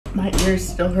My ears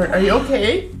still hurt. Are you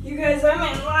okay? You guys, I'm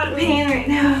in a lot of pain right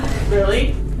now. Really?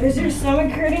 Is your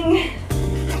stomach hurting?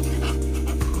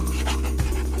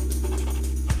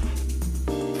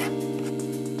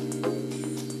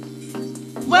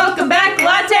 Welcome back,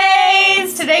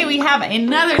 Lattes! Today we have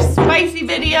another spicy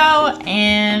video,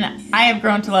 and I have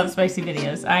grown to love spicy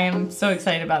videos. I am so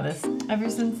excited about this. Ever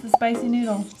since the spicy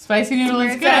noodle. Spicy noodle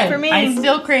is good. For me. I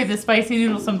still crave the spicy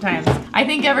noodle sometimes. I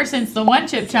think ever since the one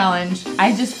chip challenge,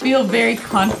 I just feel very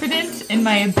confident in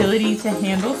my ability to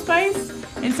handle spice.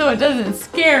 And so it doesn't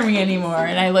scare me anymore,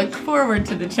 and I look forward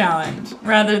to the challenge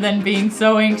rather than being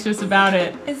so anxious about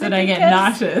it that I get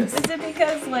nauseous. Is it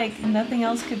because like nothing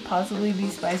else could possibly be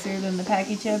spicier than the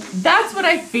Paqui chip? That's what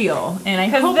I feel, and I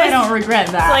hope I don't regret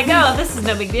that. It's like, oh, this is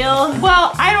no big deal.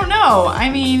 Well, I don't know. I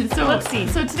mean, so let's see.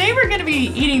 So today we're gonna be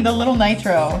eating the Lil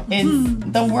Nitro. It's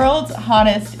the world's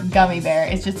hottest gummy bear.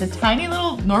 It's just a tiny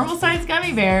little normal-sized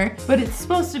gummy bear, but it's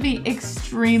supposed to be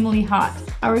extremely hot.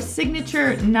 Our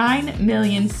signature 9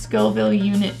 million Scoville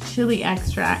unit chili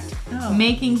extract,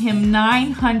 making him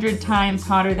 900 times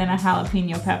hotter than a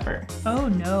jalapeno pepper. Oh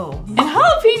no. And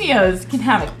jalapenos can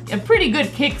have a pretty good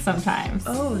kick sometimes.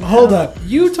 Oh no. Hold up,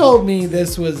 you told me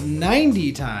this was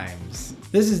 90 times.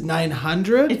 This is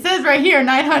 900? It says right here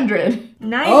 900.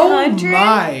 900? Oh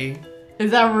my.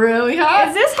 Is that really hot?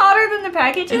 Is this hotter than the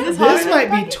Paqui chip? This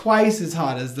might be twice as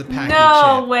hot as the Paqui chip.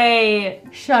 No way.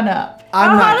 Shut up.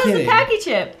 I'm not kidding. How hot is the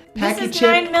Paqui chip? Paqui this is chip,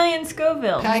 9 million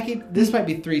Scoville. This might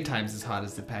be 3 times as hot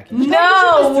as the Paqui chip.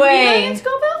 No way. 3 million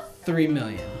Scoville? 3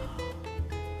 million.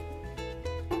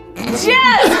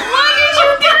 Jess, what did you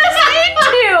get us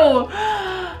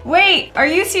into? Wait, are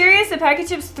you serious? The Paqui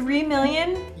chip's 3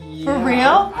 million? Yeah, For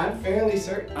real? I'm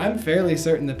fairly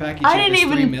certain the Paqui chip I didn't is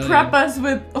 3 even million. prep us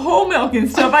with whole milk and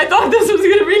stuff. I thought this was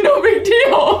gonna be no big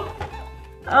deal.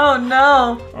 Oh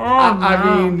no.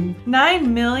 I mean,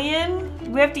 9 million?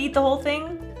 Do we have to eat the whole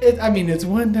thing? it's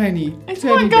one tiny It's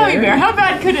teddy one gummy bear. How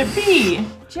bad could it be?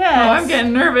 Jess. Oh, I'm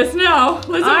getting nervous now.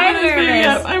 Let's I'm open this baby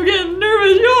nervous. up. I'm getting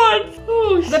nervous, yawn.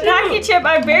 Oh, The Paqui chip,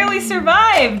 I barely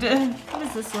survived. What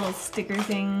is this little sticker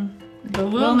thing? The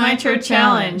Lil Nitro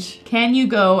Challenge. Can you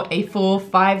go a full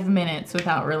 5 minutes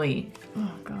without relief?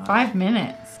 Oh god. 5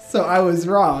 minutes. So I was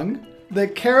wrong. The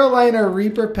Carolina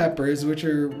Reaper peppers, which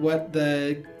are what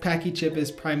the Paqui chip is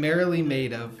primarily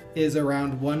made of, is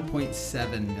around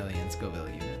 1.7 million Scoville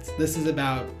units. This is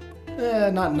about,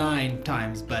 not 9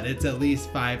 times, but it's at least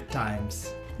 5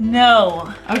 times.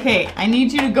 No. Okay, I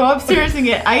need you to go upstairs and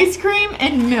get ice cream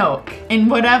and milk and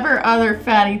whatever other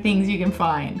fatty things you can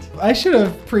find. I should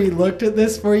have pre-looked at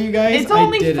this for you guys. It's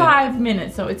only I didn't. 5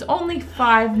 minutes, so it's only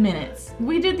 5 minutes.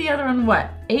 We did the other one, what,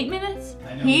 8 minutes?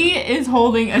 I know. He is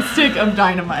holding a stick of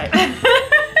dynamite.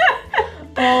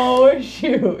 Oh,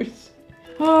 shoot.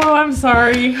 Oh, I'm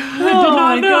sorry. I did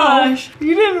not know. Gosh.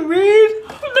 You didn't read?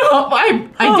 No, I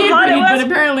did hot it read, was?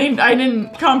 but apparently I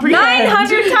didn't comprehend.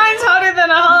 900 times hotter than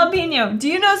a jalapeno. Do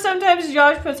you know sometimes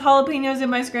Josh puts jalapenos in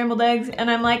my scrambled eggs and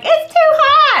I'm like, it's too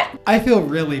hot! I feel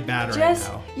really bad Jess,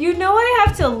 right now. you know I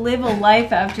have to live a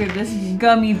life after this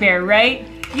gummy bear, right?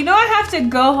 You know I have to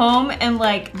go home and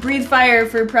like breathe fire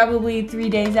for probably 3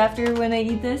 days after when I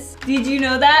eat this? Did you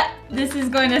know that? This is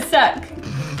going to suck.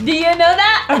 Do you know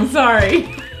that? I'm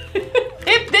sorry.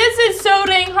 If this is so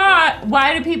dang hot,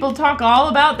 why do people talk all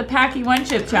about the Paqui one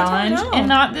chip challenge know. and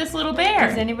not this little bear?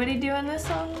 Is anybody doing this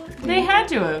on? They had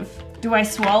to have. Do I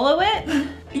swallow it?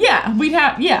 Yeah, we'd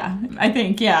have, yeah, I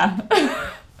think, yeah.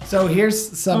 So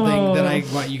here's something that I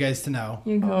want you guys to know.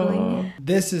 You're Googling it.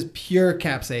 This is pure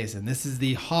capsaicin. This is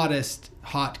the hottest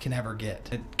hot can ever get.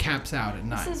 It caps out at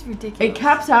 9. This is ridiculous. It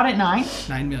caps out at 9?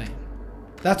 9 million.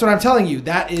 That's what I'm telling you.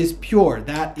 That is pure.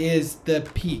 That is the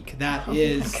peak. That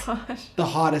is Gosh. the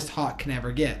hottest hot can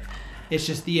ever get. It's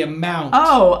just the amount.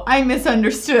 Oh, I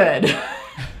misunderstood.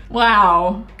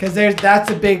 Wow. Because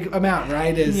that's a big amount,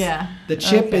 right? Yeah. The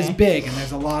chip is Okay. big and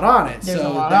there's a lot on it. There's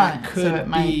so a lot that on it, could so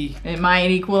it be.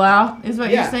 might equal out, is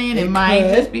what Yeah, you're saying? it It might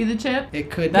could. just be the chip? It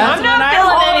could. That's I'm be. what not I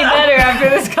feeling want. any better after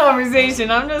this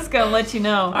conversation. I'm just gonna let you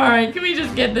know. All right, can we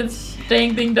just get this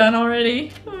dang thing done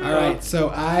already? All right. So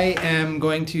I am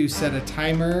going to set a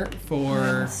timer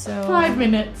for. So 5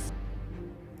 minutes.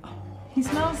 he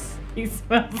smells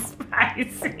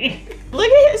spicy. Look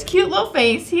at his cute little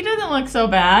face. He doesn't look so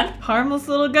bad. Harmless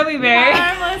little gummy bear.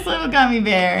 Harmless little gummy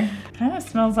bear. Kind of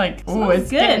smells like, oh, Smells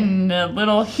it's good. getting a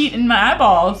little heat in my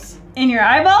eyeballs. In your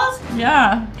eyeballs?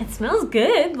 Yeah. It smells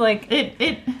good. Like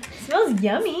It smells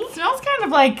yummy. smells kind of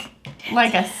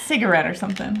like a cigarette or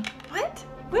something. What?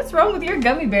 What's wrong with your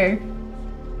gummy bear?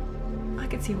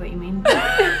 can see what you mean.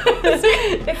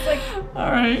 It's like, all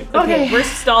right. okay, we're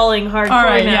stalling hardcore All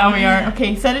right, now. yeah, we are.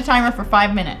 Okay, set a timer for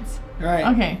 5 minutes. All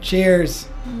right. Okay. Cheers.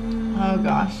 Oh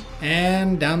gosh.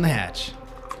 And down the hatch.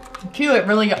 Chew it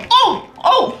really good.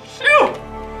 Oh, shoot!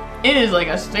 It is like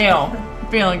a stale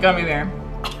feeling gummy bear.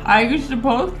 Are you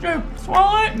supposed to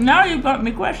swallow it? Now you got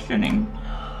me questioning.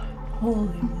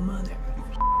 Holy mother.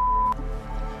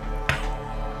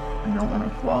 I don't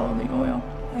want to swallow the oil.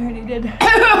 I already did.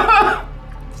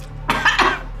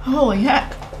 Holy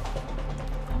heck.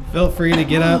 Feel free to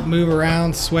get up, move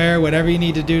around, swear, whatever you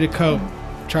need to do to cope.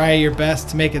 Try your best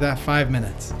to make it that 5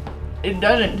 minutes. It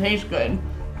doesn't taste good.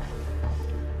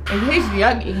 It tastes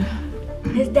yucky.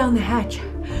 It's down the hatch.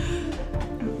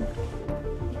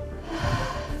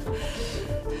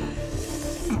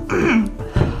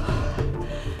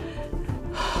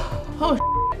 Oh,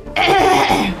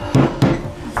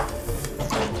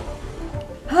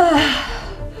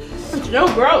 it's so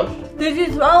gross. Did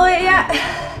you swallow it yet?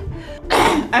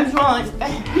 I'm swallowing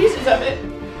pieces of it.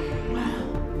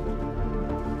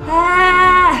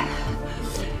 Ah,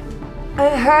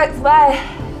 it hurts my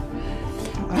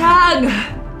tongue.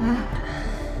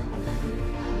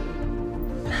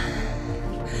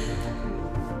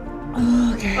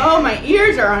 Okay. Oh, my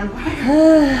ears are on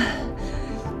fire.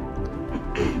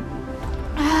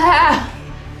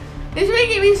 It's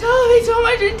making me salivate so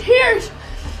much in tears.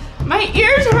 My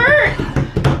ears hurt.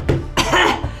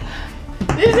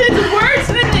 This is worse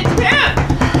than the tip.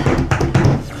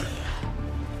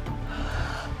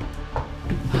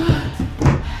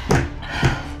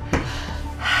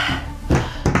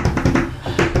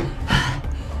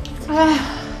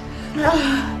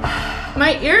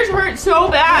 My ears hurt so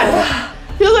bad.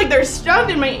 Feels like they're stuck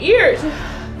in my ears.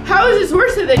 How is this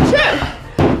worse than the chip?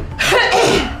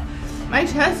 My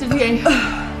chest is getting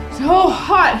so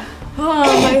hot.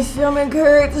 Oh, my stomach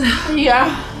hurts. Yeah.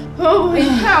 Holy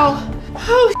cow.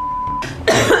 Oh,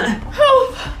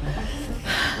 oh.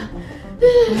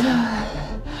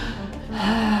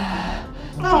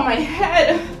 Oh, my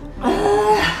head.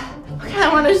 I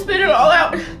want to spit it all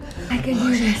out. I can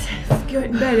do this. It's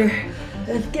getting better.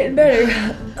 It's getting better.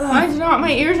 Mine's not.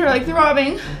 My ears are like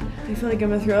throbbing. I feel like I'm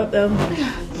gonna throw up though.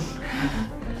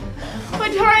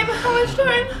 What time? How much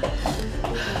time?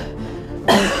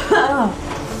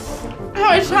 How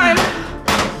much time?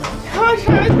 How much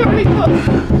time is going to be close?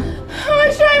 How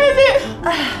much time is it?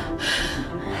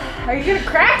 Are you gonna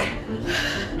crack?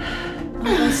 Oh,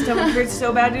 my stomach hurts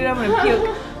so bad, dude. I'm gonna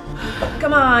puke.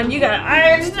 Come on, you got an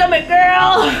iron stomach,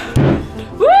 girl.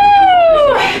 Woo!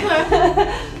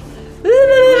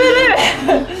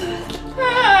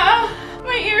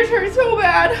 My ears hurt so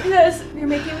bad. Yes, you're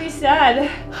making me sad.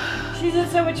 She's in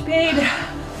so much pain.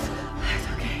 It's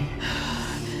okay.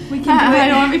 We can do it. I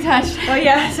don't want to be touched. Oh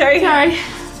yeah, sorry. Sorry.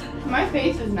 My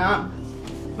face is numb.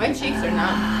 My cheeks are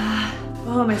numb.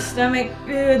 Oh, my stomach.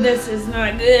 Dude, this is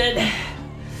not good.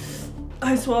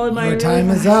 I swallowed my Your time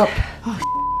is up.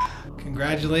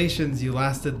 Congratulations, you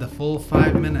lasted the full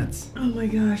 5 minutes. Oh my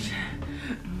gosh.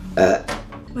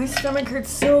 My stomach hurts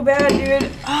so bad, dude.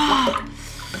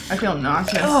 I feel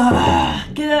nauseous.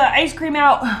 Get the ice cream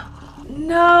out.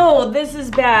 No, this is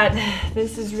bad.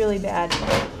 This is really bad.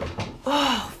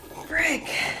 Oh, frick.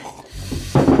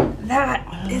 That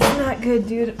is not good,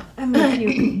 dude. I'm gonna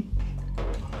puke.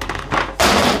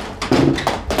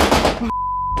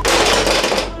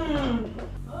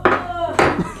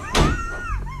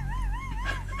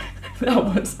 That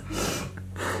was...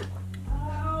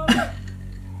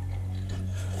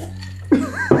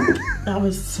 That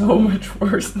was so much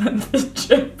worse than the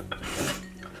chip.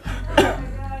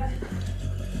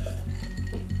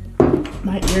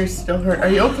 My ears still hurt. Are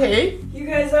you okay? You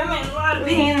guys, I'm in a lot of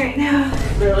pain right now.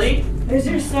 Really? Is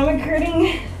your stomach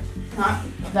hurting? Not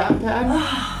that bad.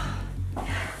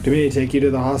 Do we need to take you to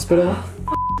the hospital?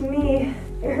 Me.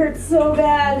 It hurts so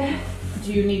bad.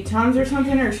 Do you need Tums or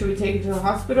something, or should we take you to the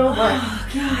hospital? What? Oh,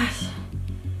 gosh.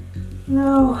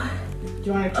 No. Do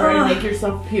you want to try to make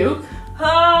yourself puke?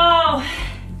 Oh.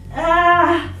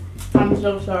 Ah. I'm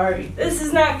so sorry. This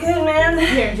is not good, man.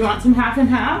 Here, do you want some half and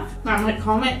half? I'm gonna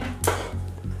calm it.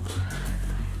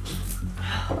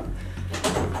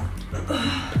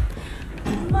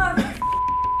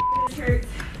 This hurts.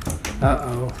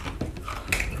 Uh-oh.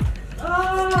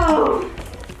 Oh.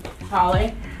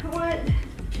 Holly, What?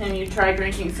 can you try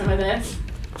drinking some of this?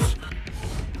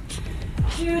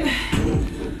 Dude.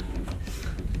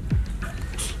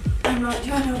 I'm not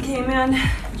doing okay, man.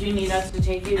 Do you need us to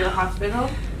take you to the hospital?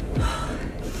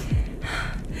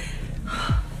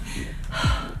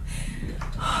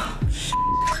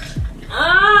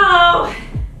 Oh!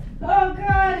 Oh,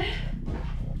 God.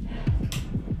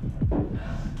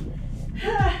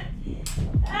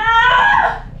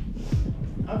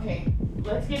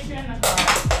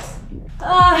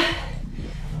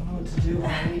 don't know what to do,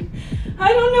 Holly. I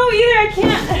don't know either. I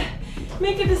can't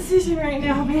make a decision right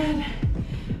now, man.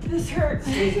 This hurts.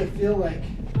 What does it feel like?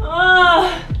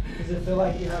 Oh. Does it feel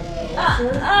like you have an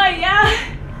ulcer?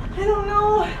 Yeah. I don't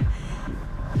know.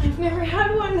 I've never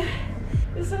had one.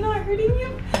 Is it not hurting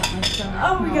you?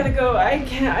 Oh, we gotta go. I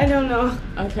can't. I don't know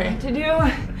Okay. what to do.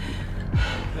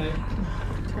 Okay.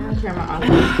 Turn the camera on. I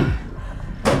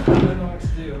don't know what to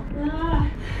do.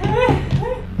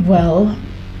 Well,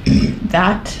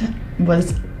 that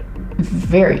was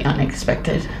very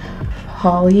unexpected.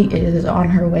 Holly is on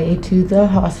her way to the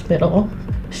hospital.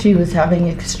 She was having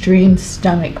extreme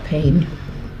stomach pain.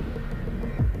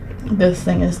 This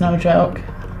thing is no joke.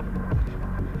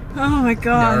 Oh my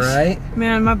gosh. All right.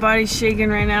 Man, my body's shaking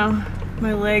right now.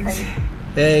 My legs.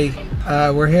 Hey,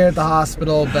 we're here at the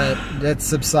hospital, but it's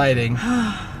subsiding.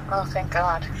 Oh, thank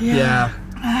God. Yeah.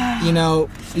 You know,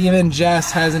 even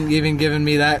Jess hasn't even given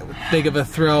me that big of a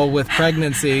thrill with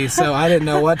pregnancy, so I didn't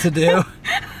know what to do.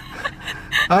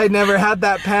 I never had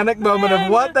that panic moment of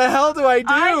what the hell do I do?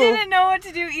 I didn't know what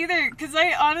to do either, because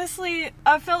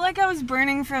I felt like I was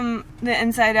burning from the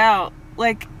inside out.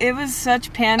 Like, it was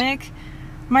such panic.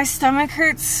 My stomach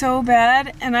hurt so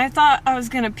bad, and I thought I was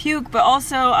gonna puke, but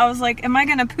also I was like, am I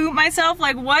gonna poop myself?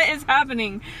 Like, what is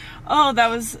happening? Oh, that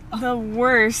was the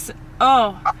worst.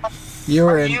 Oh.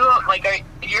 You're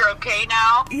okay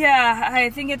now? Yeah, I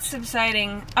think it's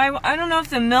subsiding. I don't know if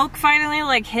the milk finally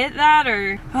like hit that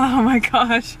or... Oh my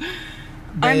gosh.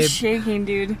 I'm Babe, shaking,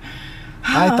 dude.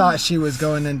 I thought she was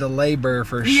going into labor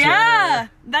for sure. Yeah,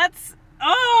 that's...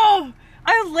 Oh!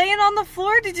 I was laying on the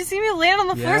floor. Did you see me laying on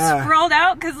the floor sprawled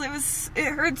out? Because it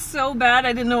hurt so bad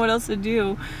I didn't know what else to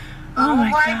do. Oh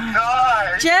my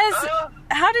gosh. Jess,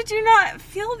 how did you not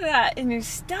feel that in your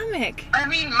stomach? I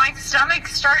mean, my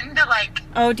stomach's starting to like...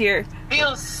 Oh dear.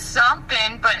 Feel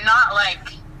something, but not like...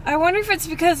 I wonder if it's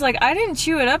because like I didn't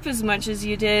chew it up as much as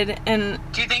you did, and...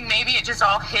 Do you think maybe it just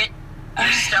all hit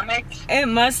your stomach? It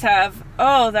must have.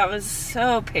 Oh, that was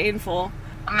so painful.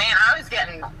 Man, I was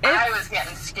getting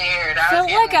scared. I felt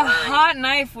was like a worried. hot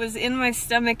knife was in my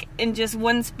stomach in just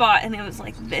one spot, and it was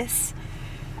like this.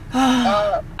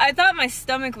 I thought my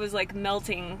stomach was like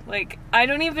melting. Like, I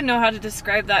don't even know how to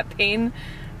describe that pain,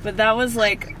 but that was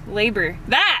like labor.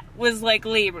 That was like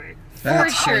labor. For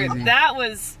sure. Crazy. That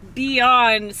was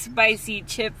beyond spicy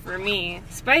chip for me.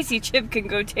 Spicy chip can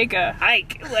go take a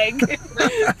hike. Like,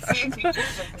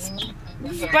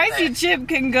 spicy chip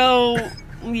can go...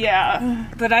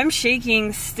 Yeah, but I'm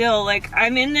shaking still. Like,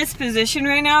 I'm in this position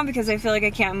right now because I feel like I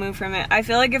can't move from it. I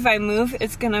feel like if I move,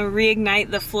 it's gonna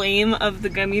reignite the flame of the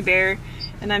gummy bear,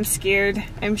 and I'm scared.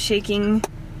 I'm shaking.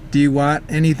 Do you want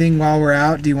anything while we're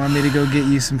out? Do you want me to go get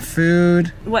you some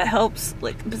food? What helps,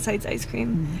 like, besides ice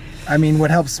cream? I mean, what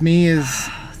helps me is...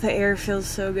 The air feels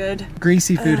so good.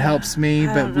 Greasy food helps me,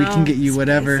 but we can get you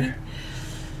whatever.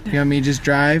 Spicy. You want me to just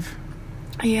drive?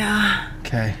 Yeah.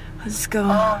 Okay. Let's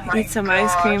go eat some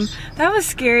ice cream. That was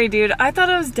scary, dude. I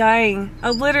thought I was dying. I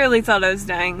literally thought I was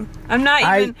dying. I'm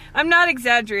not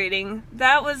exaggerating.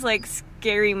 That was like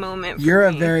scary moment for You're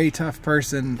me. a very tough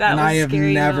person, That and was I have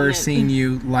scary never moment. seen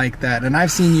you like that. And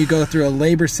I've seen you go through a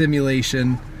labor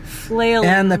simulation Flailing.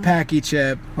 and the Paqui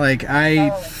chip. Like, I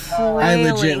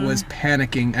legit Flailing. was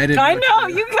panicking. I didn't I what to know,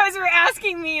 do. you guys were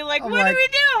asking me, like, I'm what like, do we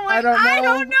do? I'm like, I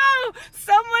don't know.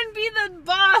 Someone be the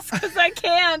boss, because I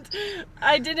can't.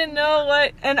 I didn't know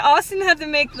what. And Austin had to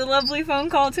make the lovely phone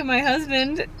call to my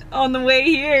husband on the way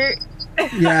here.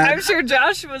 Yeah. I'm sure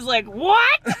Josh was like,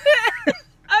 what?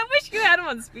 I wish you had him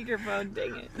on speakerphone,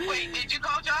 dang it. Wait, did you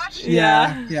call Josh?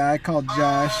 Yeah, I called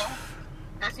Josh.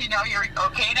 Does he know you're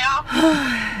okay now?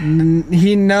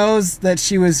 He knows that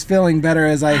she was feeling better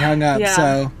as I hung up, Yeah.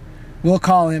 so we'll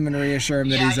call him and reassure him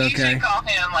that he's You okay. should call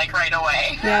him like right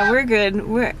away. Yeah, we're good.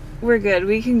 We're good.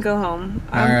 We can go home.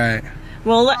 All right.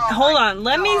 Well, hold my on.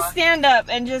 Let me God. stand up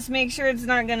and just make sure it's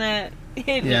not gonna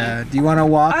hit me. Yeah. Do you want to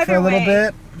walk for Either a little way.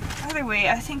 bit? Either way,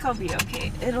 I think I'll be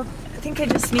okay. I think I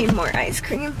just need more ice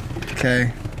cream.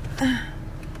 Okay.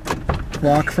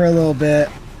 Walk for a little bit.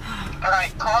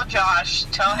 Alright, call Josh.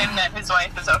 Tell him that his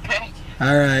wife is okay.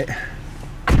 All right.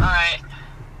 Alright.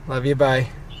 Love you. Bye.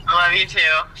 Love you too.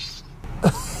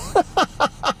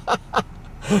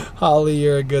 Holly,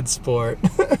 you're a good sport.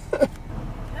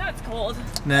 Now it's cold.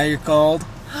 Now you're cold?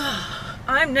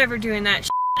 I'm never doing that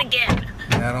again.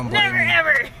 I don't blame Never, you.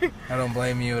 ever. I don't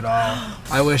blame you at all.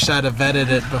 I wish I'd have vetted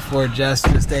it before Jess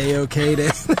just A-okayed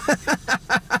it.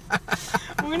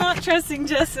 We're not trusting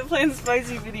Jess to plan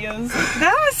spicy videos.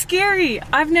 That was scary.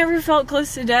 I've never felt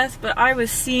close to death, but I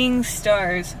was seeing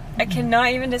stars. I cannot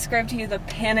even describe to you the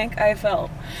panic I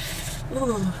felt.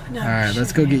 Ooh, no. All right,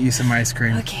 let's go get you some ice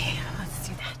cream. Okay, let's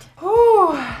do that.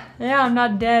 Yeah, I'm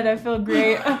not dead. I feel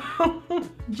great.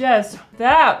 Jess,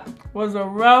 that was a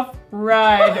rough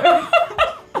ride.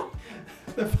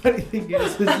 The funny thing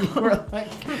is you were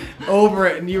like over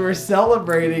it and you were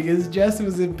celebrating as Jess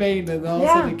was in pain, and all of a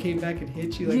sudden it came back and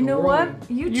hit you like you know a what?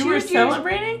 whirlwind. You were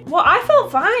celebrating? Well, I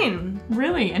felt fine.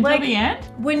 Really? Until the end?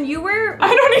 When you were...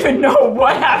 I don't even know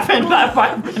what happened that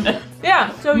 5 minutes.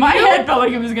 Yeah, so my head felt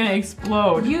like it was gonna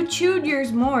explode. You chewed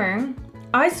yours more.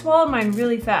 I swallowed mine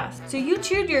really fast. So you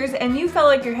chewed yours and you felt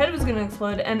like your head was gonna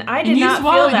explode, and I did not feel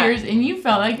that. You swallowed yours and you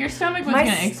felt like your stomach was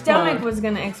gonna explode. My stomach was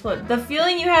gonna explode. The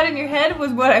feeling you had in your head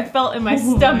was what I felt in my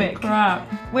stomach.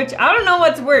 Crap. Which I don't know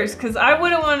what's worse, because I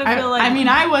wouldn't want to feel like... I mean,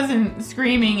 I wasn't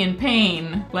screaming in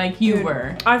pain like you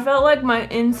were. I felt like my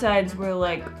insides were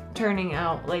like turning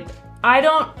out. Like, I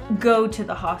don't go to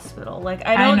the hospital. Like,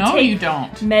 I don't take you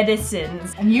don't.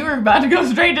 medicines. And you were about to go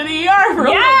straight to the ER for a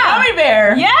little gummy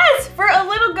bear. Yes, for a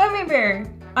little gummy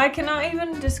bear. I cannot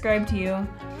even describe to you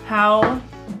how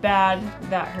bad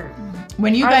that hurt.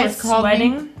 When you guys called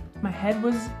sweating, me, my head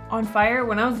was on fire.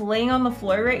 When I was laying on the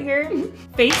floor right here,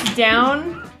 face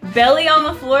down, belly on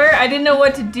the floor, I didn't know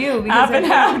what to do. Half and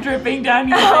half dripping down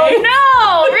your face.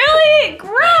 Oh no, really?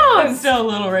 Gross. I'm still a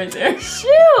little right there.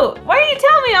 Shoot, why didn't you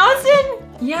tell me,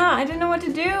 Austin? Yeah, I didn't know what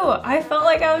to do. I felt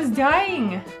like I was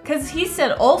dying. Cause he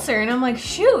said ulcer, and I'm like,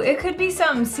 shoot, it could be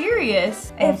something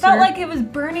serious. It felt like it was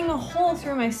burning a hole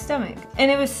through my stomach.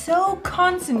 And it was so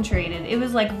concentrated. It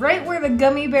was like right where the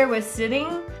gummy bear was sitting.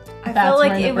 I felt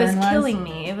like it was killing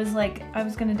me. It was like I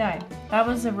was gonna die. That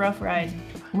was a rough ride.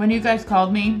 When you guys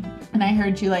called me and I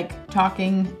heard you like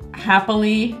talking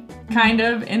happily kind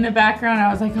of in the background,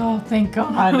 I was like, oh, thank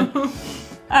God.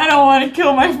 I don't want to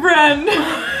kill my friend.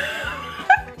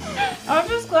 I'm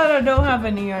just glad I don't have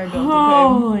an ER bill to pay.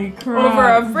 Holy crap. Over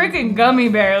a freaking gummy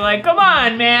bear. Like, come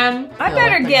on, man. I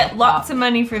better get lots of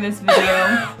money for this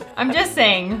video. I'm just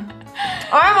saying.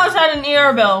 I almost had an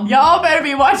ER bill. Y'all better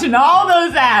be watching all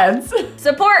those ads.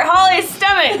 Support Holly's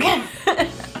stomach.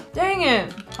 Dang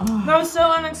it. That was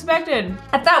so unexpected.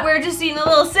 I thought we were just eating a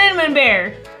little cinnamon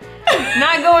bear.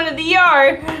 Not going to the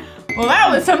ER. Well, that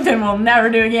was something we'll never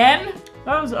do again.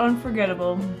 That was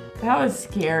unforgettable. That was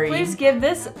scary. Please give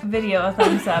this video a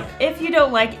thumbs up. If you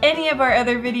don't like any of our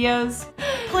other videos,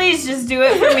 please just do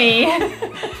it for me.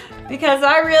 Because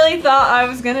I really thought I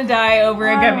was gonna die over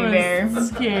a gummy bear. I was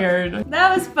scared.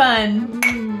 That was fun.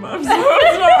 I'm so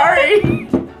sorry.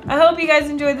 I hope you guys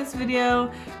enjoyed this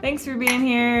video. Thanks for being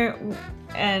here,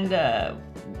 and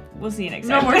we'll see you next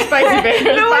time. No more spicy bears.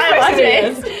 No more Bye, spicy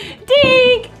Lattes. bears.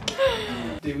 Ding!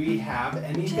 Do we have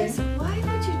anything? Jess, why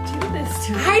would you do this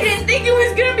to me? I didn't think it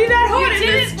was gonna be that hot in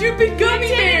this stupid gummy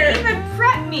bear. You didn't even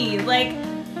prep me. Like,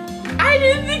 I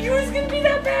didn't think it was gonna be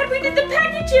that bad. We did the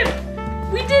Paqui chip.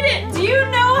 We did it. do you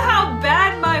know how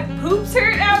bad my poops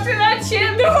hurt after that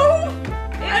chip? No,